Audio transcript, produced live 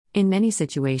In many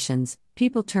situations,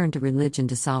 people turn to religion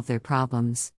to solve their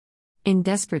problems. In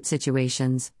desperate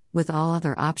situations, with all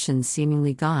other options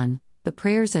seemingly gone, the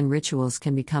prayers and rituals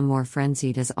can become more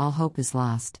frenzied as all hope is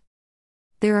lost.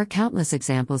 There are countless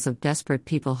examples of desperate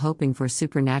people hoping for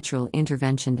supernatural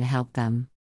intervention to help them.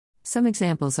 Some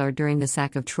examples are during the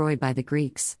sack of Troy by the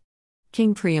Greeks.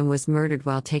 King Priam was murdered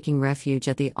while taking refuge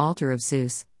at the altar of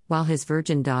Zeus, while his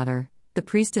virgin daughter, the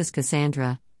priestess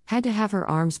Cassandra, had to have her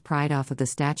arms pried off of the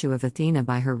statue of Athena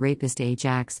by her rapist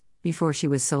Ajax, before she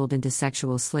was sold into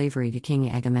sexual slavery to King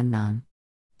Agamemnon.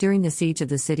 During the siege of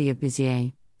the city of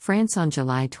Béziers, France on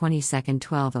July 22,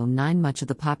 1209, much of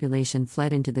the population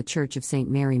fled into the Church of St.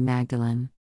 Mary Magdalene.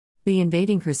 The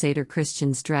invading Crusader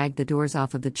Christians dragged the doors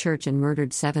off of the church and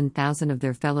murdered 7,000 of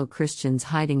their fellow Christians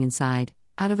hiding inside,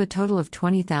 out of a total of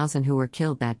 20,000 who were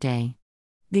killed that day.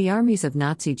 The armies of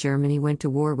Nazi Germany went to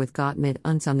war with Gott mit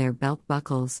uns on their belt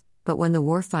buckles, but when the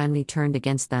war finally turned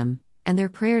against them, and their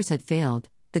prayers had failed,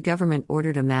 the government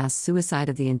ordered a mass suicide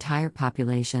of the entire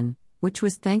population, which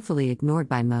was thankfully ignored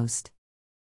by most.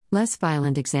 Less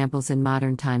violent examples in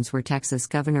modern times were Texas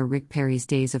Governor Rick Perry's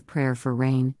Days of Prayer for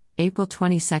Rain, April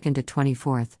 22 to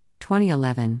 24,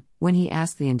 2011, when he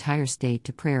asked the entire state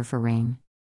to pray for rain.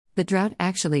 The drought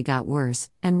actually got worse,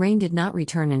 and rain did not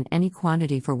return in any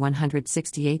quantity for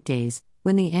 168 days,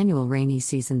 when the annual rainy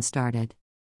season started.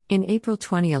 In April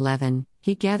 2011,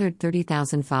 he gathered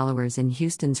 30,000 followers in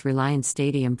Houston's Reliance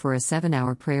Stadium for a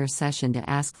 7-hour prayer session to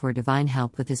ask for divine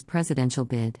help with his presidential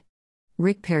bid.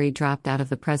 Rick Perry dropped out of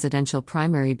the presidential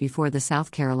primary before the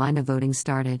South Carolina voting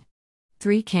started.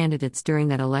 3 candidates during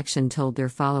that election told their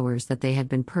followers that they had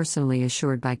been personally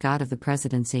assured by God of the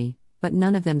presidency, but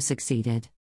none of them succeeded.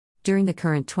 During the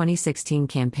current 2016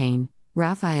 campaign,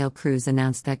 Rafael Cruz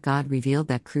announced that God revealed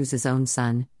that Cruz's own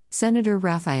son, Senator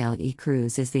Rafael E.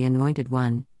 Cruz, is the anointed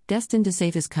one, destined to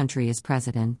save his country as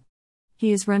president.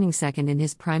 He is running second in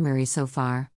his primary so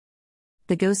far.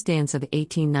 The Ghost Dance of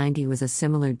 1890 was a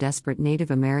similar desperate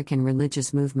Native American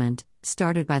religious movement,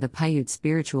 started by the Paiute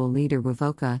spiritual leader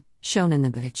Wovoka, shown in the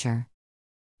picture.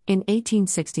 In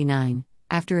 1869,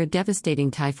 after a devastating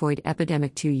typhoid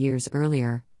epidemic 2 years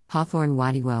earlier, Hawthorne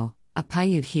Wadiwo, a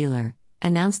Paiute healer,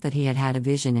 announced that he had had a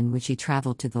vision in which he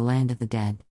traveled to the land of the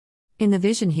dead. In the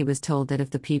vision he was told that if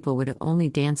the people would only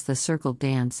dance the circle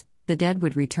dance, the dead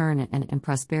would return and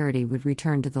prosperity would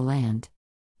return to the land.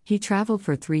 He traveled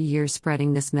for 3 years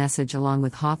spreading this message along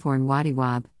with Hawthorne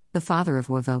Wadiwab, the father of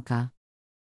Wovoka.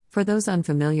 For those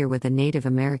unfamiliar with the Native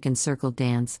American circle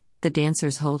dance, the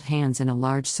dancers hold hands in a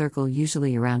large circle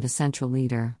usually around a central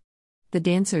leader. The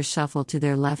dancers shuffle to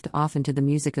their left often to the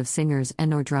music of singers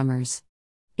and/or drummers.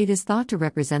 It is thought to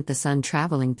represent the sun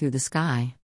traveling through the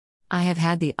sky. I have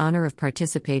had the honor of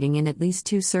participating in at least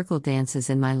 2 circle dances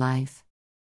in my life.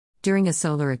 During a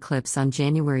solar eclipse on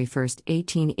January 1,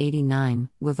 1889,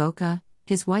 Wovoka,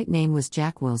 his white name was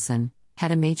Jack Wilson,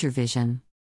 had a major vision.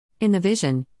 In the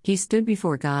vision, he stood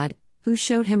before God, who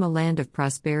showed him a land of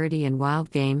prosperity and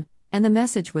wild game, and the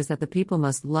message was that the people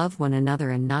must love one another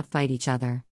and not fight each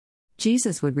other.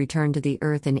 Jesus would return to the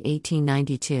earth in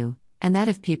 1892, and that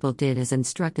if people did as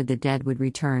instructed, the dead would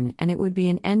return and it would be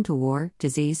an end to war,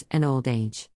 disease, and old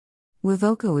age.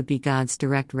 Wovoka would be God's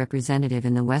direct representative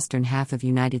in the western half of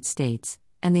United States,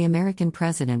 and the American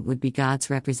president would be God's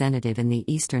representative in the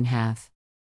eastern half.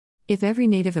 If every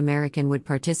Native American would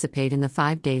participate in the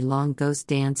 5-day-long ghost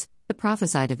dance, the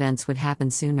prophesied events would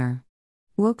happen sooner.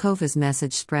 Wovoka's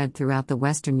message spread throughout the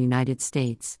western United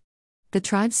States. The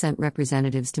tribe sent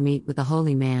representatives to meet with the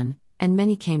holy man, and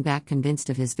many came back convinced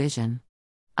of his vision.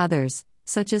 Others,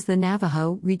 such as the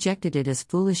Navajo, rejected it as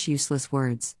foolish, useless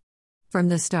words. From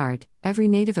the start, every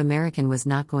Native American was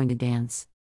not going to dance.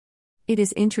 It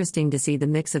is interesting to see the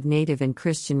mix of Native and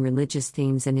Christian religious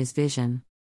themes in his vision.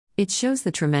 It shows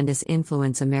the tremendous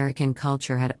influence American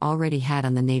culture had already had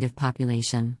on the Native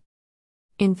population.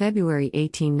 In February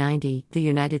 1890, the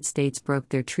United States broke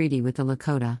their treaty with the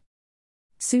Lakota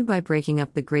Sioux by breaking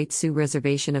up the Great Sioux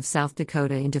Reservation of South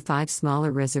Dakota into 5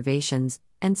 smaller reservations,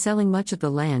 and selling much of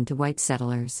the land to white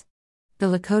settlers. The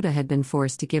Lakota had been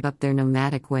forced to give up their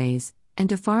nomadic ways, and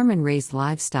to farm and raise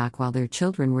livestock while their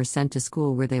children were sent to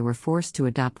school where they were forced to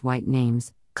adopt white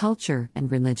names, culture,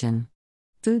 and religion.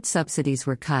 Food subsidies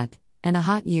were cut, and a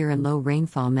hot year and low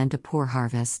rainfall meant a poor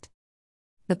harvest.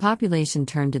 The population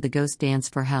turned to the ghost dance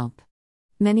for help.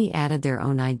 Many added their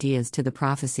own ideas to the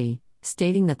prophecy,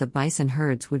 stating that the bison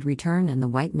herds would return and the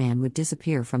white man would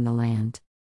disappear from the land.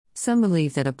 Some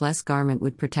believed that a blessed garment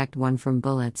would protect one from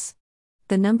bullets.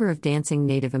 The number of dancing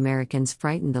Native Americans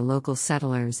frightened the local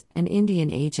settlers and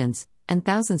Indian agents, and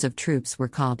thousands of troops were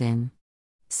called in.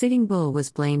 Sitting Bull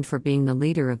was blamed for being the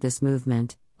leader of this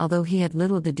movement, although he had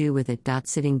little to do with it.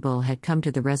 Sitting Bull had come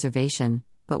to the reservation,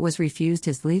 but was refused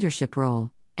his leadership role,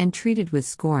 and treated with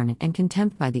scorn and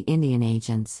contempt by the Indian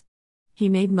agents. He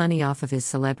made money off of his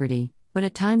celebrity, but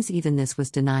at times even this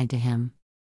was denied to him.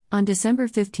 On December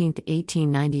 15,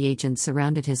 1890, agents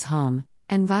surrounded his home,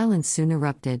 and violence soon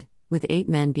erupted, with 8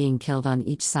 men being killed on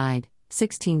each side,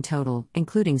 16 total,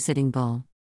 including Sitting Bull.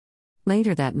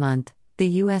 Later that month, the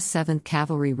U.S. 7th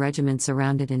Cavalry Regiment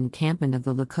surrounded an encampment of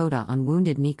the Lakota on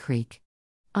Wounded Knee Creek.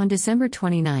 On December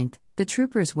 29, the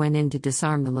troopers went in to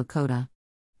disarm the Lakota.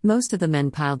 Most of the men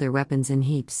piled their weapons in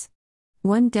heaps.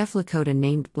 One deaf Lakota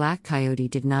named Black Coyote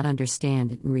did not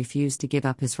understand and refused to give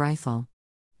up his rifle.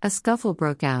 A scuffle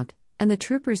broke out, and the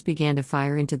troopers began to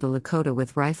fire into the Lakota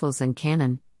with rifles and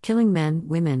cannon, killing men,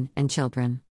 women, and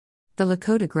children. The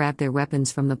Lakota grabbed their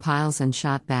weapons from the piles and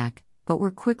shot back, but were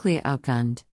quickly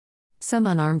outgunned. Some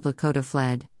unarmed Lakota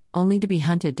fled, only to be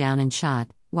hunted down and shot,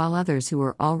 while others who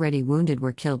were already wounded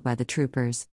were killed by the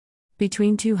troopers.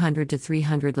 Between 200 to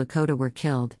 300 Lakota were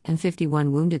killed, and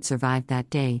 51 wounded survived that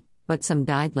day, but some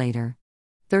died later.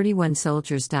 31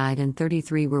 soldiers died and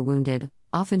 33 were wounded,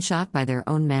 often shot by their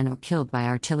own men or killed by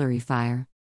artillery fire.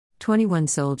 21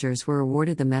 soldiers were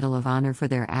awarded the Medal of Honor for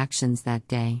their actions that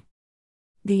day.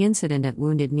 The incident at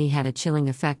Wounded Knee had a chilling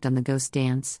effect on the ghost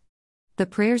dance. The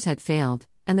prayers had failed,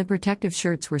 and the protective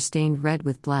shirts were stained red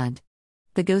with blood.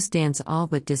 The ghost dance all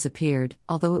but disappeared,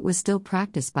 although it was still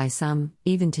practiced by some,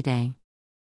 even today.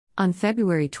 On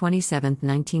February 27,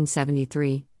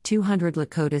 1973, 200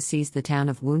 Lakota seized the town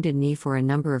of Wounded Knee for a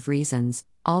number of reasons,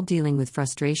 all dealing with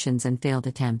frustrations and failed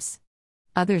attempts.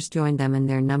 Others joined them and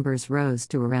their numbers rose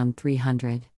to around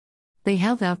 300. They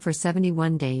held out for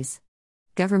 71 days.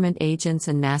 Government agents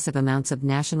and massive amounts of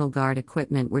National Guard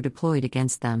equipment were deployed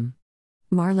against them.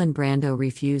 Marlon Brando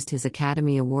refused his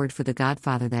Academy Award for The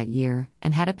Godfather that year,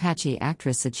 and had Apache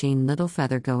actress Sacheen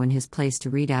Littlefeather go in his place to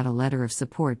read out a letter of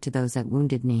support to those at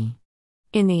Wounded Knee.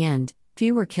 In the end,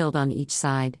 few were killed on each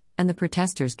side, and the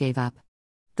protesters gave up.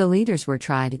 The leaders were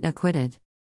tried and acquitted.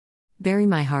 Bury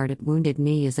My Heart at Wounded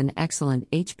Knee is an excellent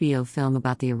HBO film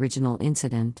about the original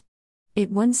incident.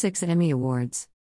 It won 6 Emmy Awards.